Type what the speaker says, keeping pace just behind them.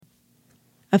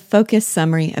A focused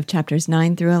summary of chapters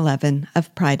 9 through 11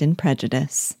 of Pride and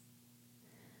Prejudice.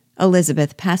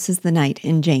 Elizabeth passes the night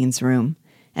in Jane's room,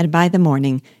 and by the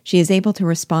morning she is able to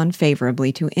respond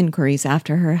favorably to inquiries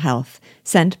after her health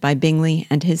sent by Bingley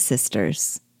and his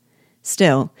sisters.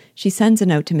 Still, she sends a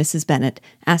note to Mrs. Bennet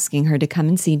asking her to come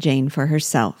and see Jane for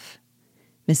herself.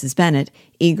 Mrs. Bennet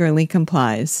eagerly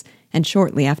complies, and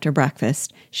shortly after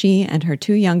breakfast she and her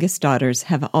 2 youngest daughters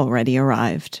have already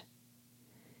arrived.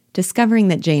 Discovering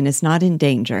that Jane is not in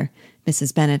danger,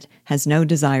 Mrs. Bennet has no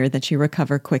desire that she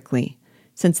recover quickly,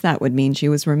 since that would mean she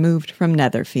was removed from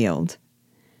Netherfield.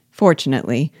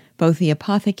 Fortunately, both the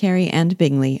apothecary and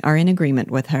Bingley are in agreement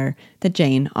with her that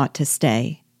Jane ought to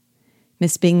stay.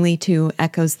 Miss Bingley, too,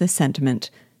 echoes the sentiment,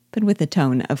 but with a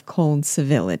tone of cold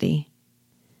civility.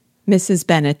 Mrs.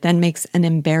 Bennet then makes an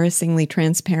embarrassingly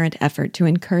transparent effort to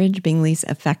encourage Bingley's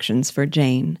affections for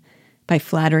Jane, by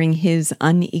flattering his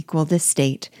unequaled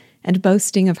estate and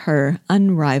boasting of her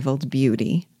unrivaled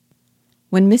beauty.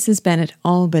 When Mrs. Bennet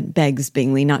all but begs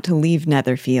Bingley not to leave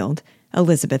Netherfield,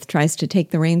 Elizabeth tries to take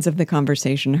the reins of the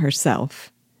conversation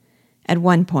herself. At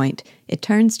one point, it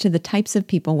turns to the types of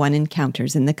people one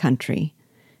encounters in the country,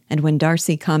 and when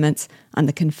Darcy comments on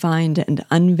the confined and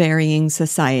unvarying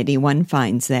society one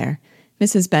finds there,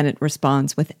 Mrs. Bennet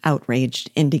responds with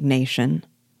outraged indignation.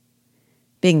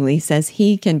 Bingley says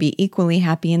he can be equally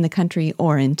happy in the country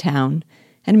or in town,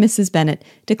 and Mrs. Bennet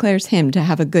declares him to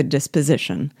have a good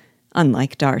disposition,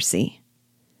 unlike Darcy.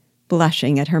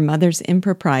 Blushing at her mother's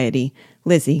impropriety,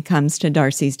 Lizzie comes to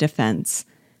Darcy's defense,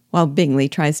 while Bingley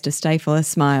tries to stifle a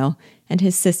smile, and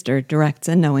his sister directs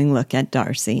a knowing look at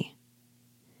Darcy.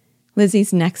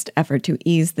 Lizzie's next effort to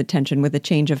ease the tension with a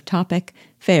change of topic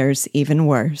fares even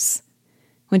worse.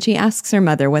 When she asks her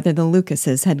mother whether the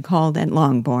Lucases had called at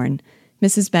Longbourn,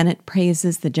 Mrs. Bennet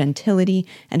praises the gentility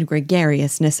and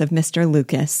gregariousness of Mr.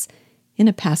 Lucas, in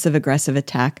a passive-aggressive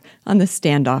attack on the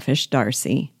standoffish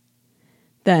Darcy.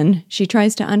 Then she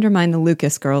tries to undermine the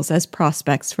Lucas girls as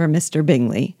prospects for Mr.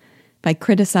 Bingley, by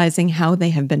criticizing how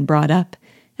they have been brought up,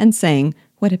 and saying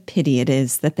what a pity it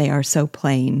is that they are so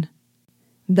plain.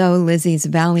 Though Lizzie's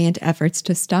valiant efforts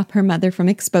to stop her mother from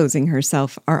exposing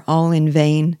herself are all in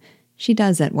vain, she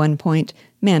does at one point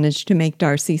manage to make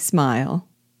Darcy smile.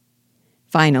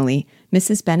 Finally,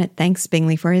 Mrs. Bennet thanks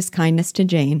Bingley for his kindness to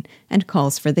Jane and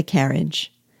calls for the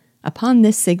carriage. Upon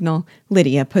this signal,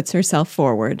 Lydia puts herself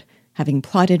forward, having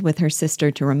plotted with her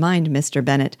sister to remind Mr.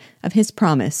 Bennet of his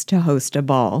promise to host a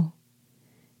ball.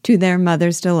 To their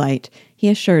mother's delight, he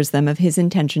assures them of his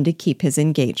intention to keep his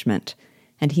engagement,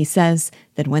 and he says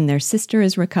that when their sister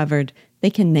is recovered, they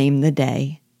can name the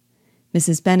day.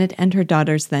 Mrs. Bennet and her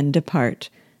daughters then depart.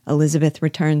 Elizabeth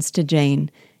returns to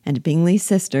Jane, and Bingley's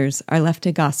sisters are left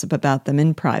to gossip about them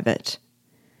in private.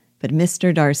 But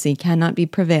Mr. Darcy cannot be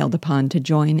prevailed upon to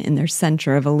join in their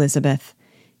censure of Elizabeth,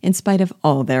 in spite of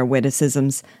all their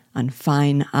witticisms on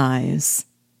fine eyes.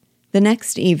 The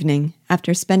next evening,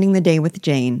 after spending the day with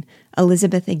Jane,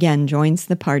 Elizabeth again joins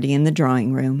the party in the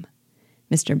drawing-room.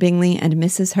 Mr. Bingley and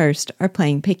Mrs. Hurst are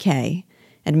playing piquet,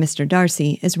 and Mr.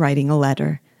 Darcy is writing a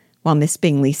letter, while Miss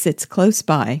Bingley sits close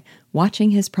by, watching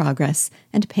his progress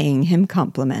and paying him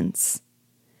compliments.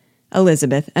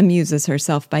 Elizabeth amuses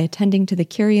herself by attending to the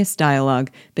curious dialogue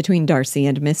between Darcy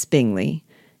and Miss Bingley,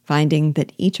 finding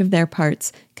that each of their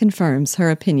parts confirms her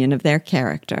opinion of their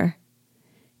character.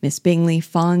 Miss Bingley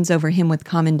fawns over him with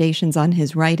commendations on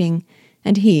his writing,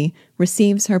 and he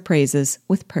receives her praises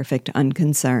with perfect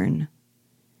unconcern.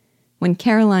 When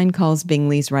Caroline calls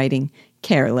Bingley's writing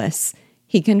careless,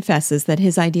 he confesses that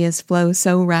his ideas flow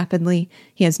so rapidly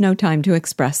he has no time to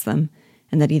express them,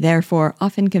 and that he therefore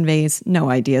often conveys no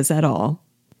ideas at all.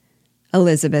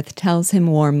 Elizabeth tells him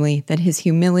warmly that his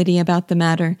humility about the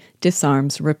matter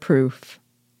disarms reproof.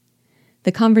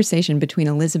 The conversation between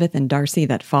Elizabeth and Darcy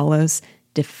that follows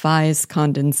defies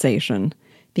condensation,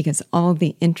 because all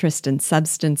the interest and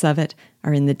substance of it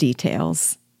are in the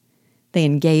details. They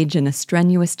engage in a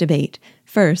strenuous debate,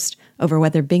 first over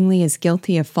whether Bingley is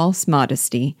guilty of false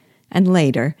modesty, and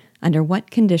later, under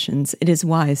what conditions it is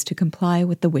wise to comply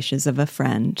with the wishes of a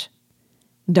friend.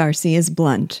 Darcy is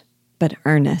blunt, but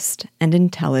earnest and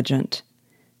intelligent.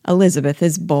 Elizabeth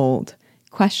is bold,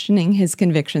 questioning his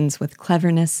convictions with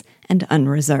cleverness and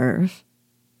unreserve.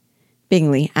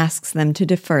 Bingley asks them to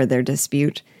defer their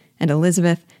dispute, and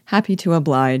Elizabeth, happy to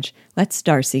oblige, lets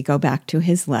Darcy go back to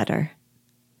his letter.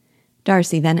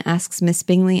 Darcy then asks Miss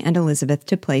Bingley and Elizabeth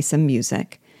to play some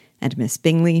music, and Miss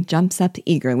Bingley jumps up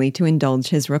eagerly to indulge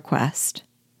his request.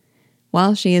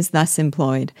 While she is thus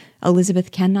employed,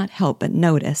 Elizabeth cannot help but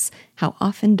notice how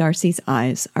often Darcy's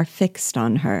eyes are fixed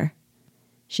on her.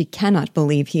 She cannot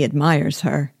believe he admires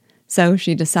her, So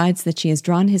she decides that she has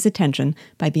drawn his attention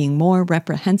by being more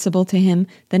reprehensible to him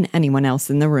than anyone else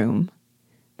in the room.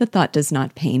 The thought does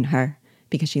not pain her,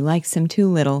 because she likes him too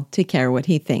little to care what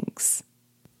he thinks.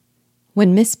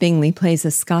 When Miss Bingley plays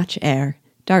a Scotch air,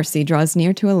 Darcy draws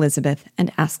near to Elizabeth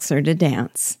and asks her to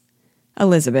dance.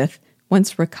 Elizabeth,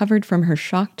 once recovered from her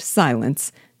shocked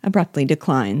silence, abruptly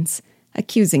declines,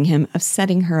 accusing him of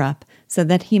setting her up so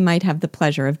that he might have the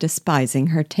pleasure of despising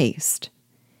her taste.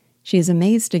 She is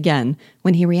amazed again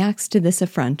when he reacts to this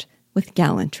affront with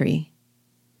gallantry.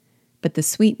 But the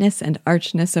sweetness and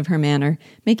archness of her manner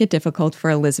make it difficult for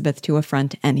Elizabeth to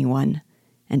affront anyone,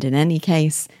 and in any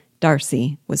case,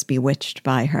 Darcy was bewitched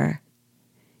by her.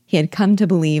 He had come to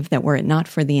believe that were it not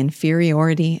for the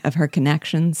inferiority of her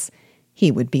connections,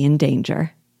 he would be in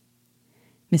danger.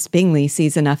 Miss Bingley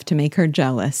sees enough to make her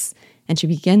jealous, and she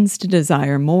begins to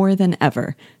desire more than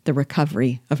ever the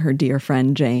recovery of her dear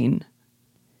friend Jane.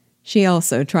 She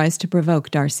also tries to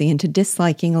provoke Darcy into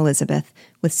disliking Elizabeth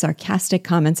with sarcastic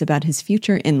comments about his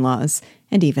future in-laws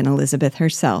and even Elizabeth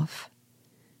herself.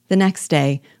 The next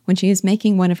day, when she is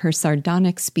making one of her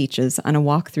sardonic speeches on a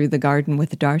walk through the garden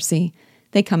with Darcy,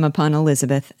 they come upon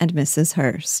Elizabeth and Mrs.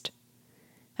 Hurst.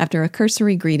 After a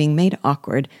cursory greeting made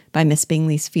awkward by Miss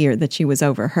Bingley's fear that she was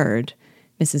overheard,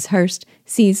 Mrs. Hurst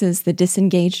seizes the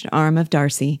disengaged arm of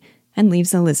Darcy and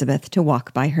leaves Elizabeth to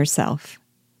walk by herself.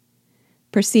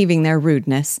 Perceiving their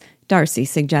rudeness, Darcy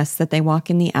suggests that they walk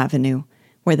in the avenue,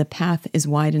 where the path is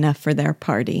wide enough for their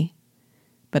party.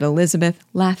 But Elizabeth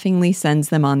laughingly sends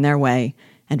them on their way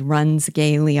and runs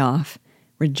gaily off,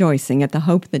 rejoicing at the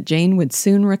hope that Jane would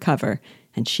soon recover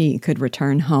and she could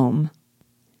return home.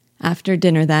 After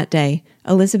dinner that day,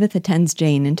 Elizabeth attends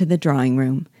Jane into the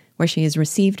drawing-room, where she is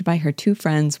received by her two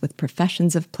friends with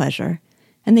professions of pleasure,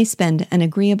 and they spend an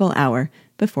agreeable hour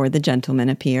before the gentlemen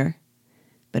appear.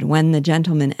 But when the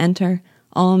gentlemen enter,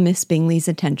 all Miss Bingley's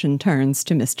attention turns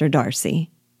to Mr.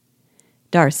 Darcy.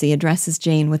 Darcy addresses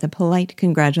Jane with a polite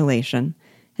congratulation,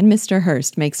 and Mr.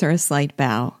 Hurst makes her a slight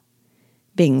bow.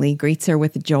 Bingley greets her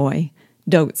with joy,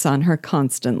 dotes on her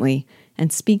constantly,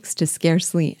 and speaks to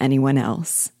scarcely anyone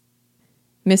else.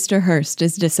 Mr. Hurst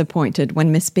is disappointed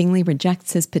when Miss Bingley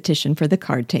rejects his petition for the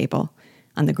card table,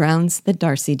 on the grounds that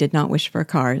Darcy did not wish for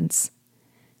cards.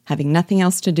 Having nothing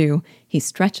else to do, he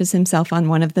stretches himself on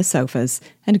one of the sofas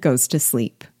and goes to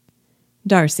sleep.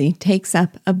 Darcy takes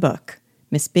up a book.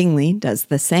 Miss Bingley does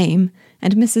the same,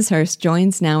 and Mrs. Hurst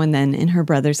joins now and then in her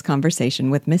brother's conversation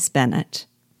with Miss Bennet.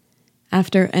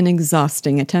 After an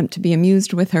exhausting attempt to be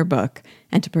amused with her book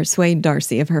and to persuade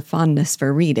Darcy of her fondness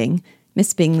for reading,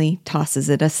 Miss Bingley tosses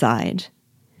it aside.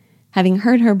 Having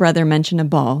heard her brother mention a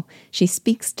ball, she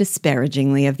speaks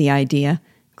disparagingly of the idea,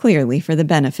 clearly for the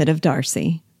benefit of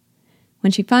Darcy.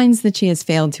 When she finds that she has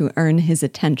failed to earn his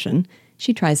attention,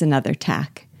 she tries another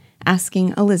tack,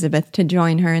 asking Elizabeth to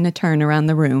join her in a turn around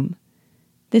the room.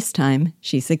 This time,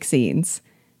 she succeeds.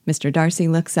 Mr. Darcy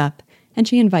looks up, and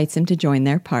she invites him to join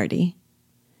their party.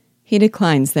 He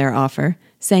declines their offer,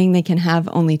 saying they can have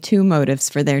only two motives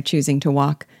for their choosing to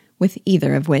walk, with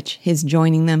either of which his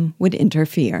joining them would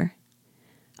interfere.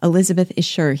 Elizabeth is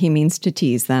sure he means to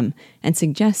tease them, and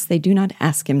suggests they do not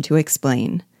ask him to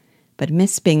explain. But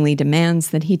Miss Bingley demands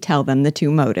that he tell them the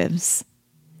two motives.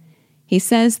 He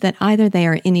says that either they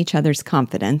are in each other's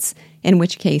confidence, in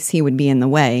which case he would be in the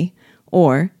way,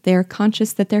 or they are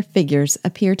conscious that their figures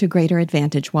appear to greater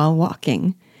advantage while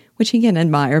walking, which he can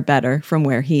admire better from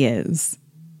where he is.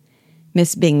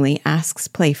 Miss Bingley asks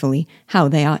playfully how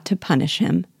they ought to punish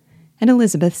him, and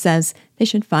Elizabeth says they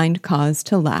should find cause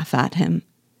to laugh at him.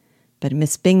 But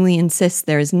Miss Bingley insists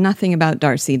there is nothing about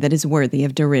Darcy that is worthy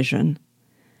of derision.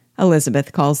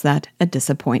 Elizabeth calls that a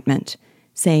disappointment,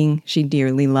 saying she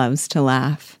dearly loves to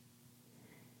laugh.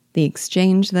 The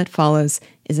exchange that follows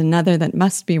is another that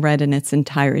must be read in its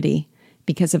entirety,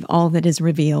 because of all that is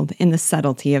revealed in the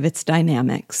subtlety of its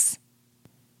dynamics.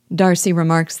 Darcy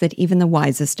remarks that even the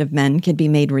wisest of men can be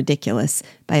made ridiculous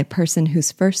by a person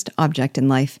whose first object in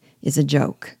life is a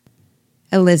joke.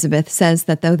 Elizabeth says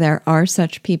that though there are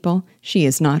such people, she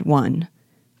is not one.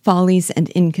 Follies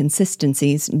and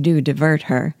inconsistencies do divert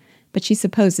her, but she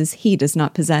supposes he does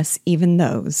not possess even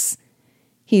those.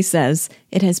 He says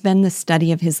it has been the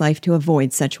study of his life to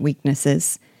avoid such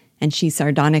weaknesses, and she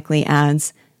sardonically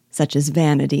adds, such as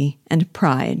vanity and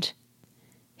pride.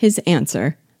 His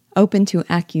answer, open to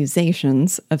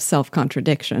accusations of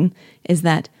self-contradiction, is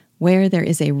that where there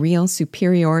is a real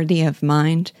superiority of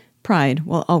mind, pride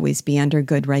will always be under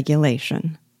good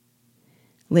regulation.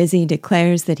 Lizzie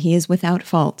declares that he is without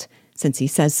fault, since he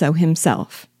says so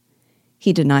himself.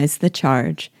 He denies the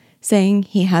charge, saying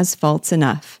he has faults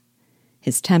enough.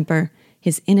 His temper,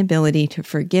 his inability to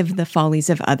forgive the follies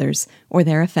of others or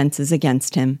their offenses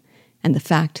against him, and the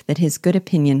fact that his good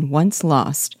opinion once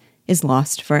lost is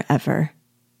lost forever.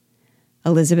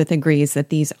 Elizabeth agrees that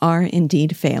these are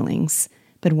indeed failings,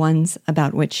 but ones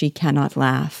about which she cannot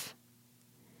laugh.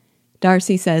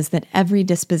 Darcy says that every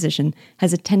disposition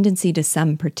has a tendency to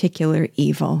some particular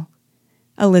evil.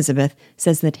 Elizabeth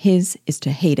says that his is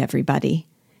to hate everybody,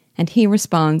 and he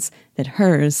responds that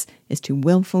hers is to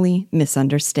willfully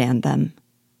misunderstand them.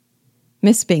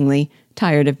 Miss Bingley,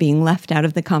 tired of being left out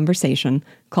of the conversation,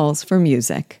 calls for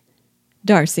music.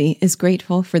 Darcy is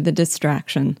grateful for the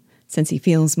distraction, since he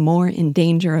feels more in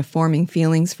danger of forming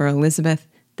feelings for Elizabeth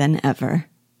than ever.